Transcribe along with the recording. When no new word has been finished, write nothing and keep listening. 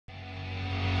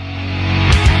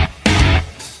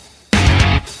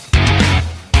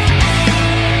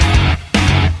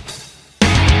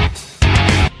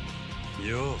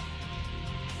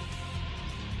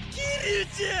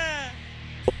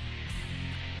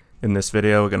In this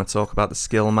video we're going to talk about the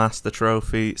Skill Master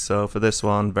trophy. So for this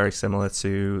one, very similar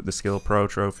to the Skill Pro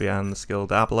trophy and the Skill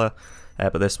Dabbler,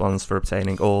 but this one's for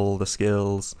obtaining all the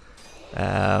skills.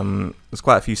 There's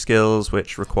quite a few skills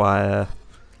which require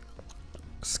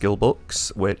skill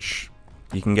books, which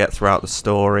you can get throughout the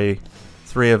story.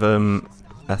 3 of them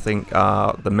I think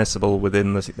are the missable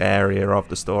within the area of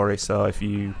the story, so if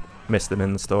you miss them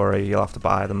in the story you'll have to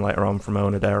buy them later on from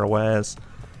Onodera Wares,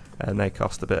 and they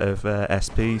cost a bit of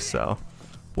SP, so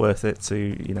worth it to,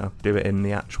 you know, do it in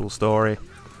the actual story.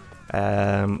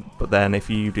 But then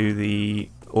if you do the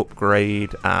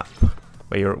upgrade app,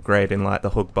 where you're upgrading like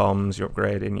the hug bombs, you're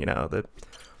upgrading, you know,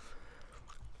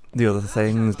 the other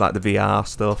things like the VR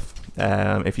stuff.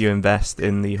 If you invest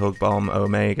in the hug bomb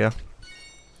Omega,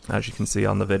 as you can see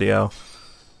on the video,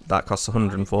 that costs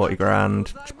 140 grand.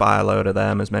 Just buy a load of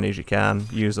them, as many as you can,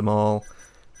 use them all.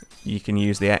 You can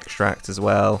use the extract as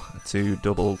well to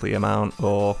double the amount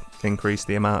or increase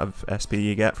the amount of SP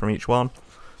you get from each one.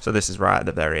 So this is right at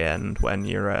the very end when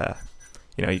you're,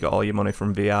 you know, you got all your money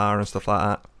from VR and stuff like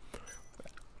that,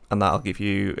 and that'll give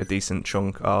you a decent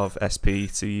chunk of SP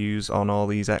to use on all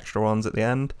these extra ones at the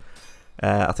end.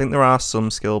 I think there are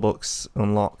some skill books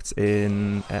unlocked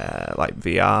in like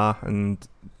VR and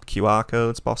QR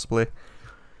codes possibly,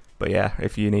 but yeah,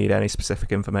 if you need any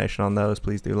specific information on those,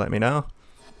 please do let me know,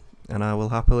 and I will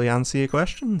happily answer your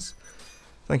questions.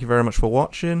 Thank you very much for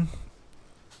watching.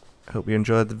 I hope you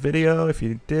enjoyed the video. If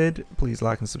you did, please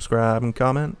like and subscribe and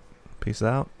comment. Peace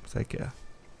out. Take care.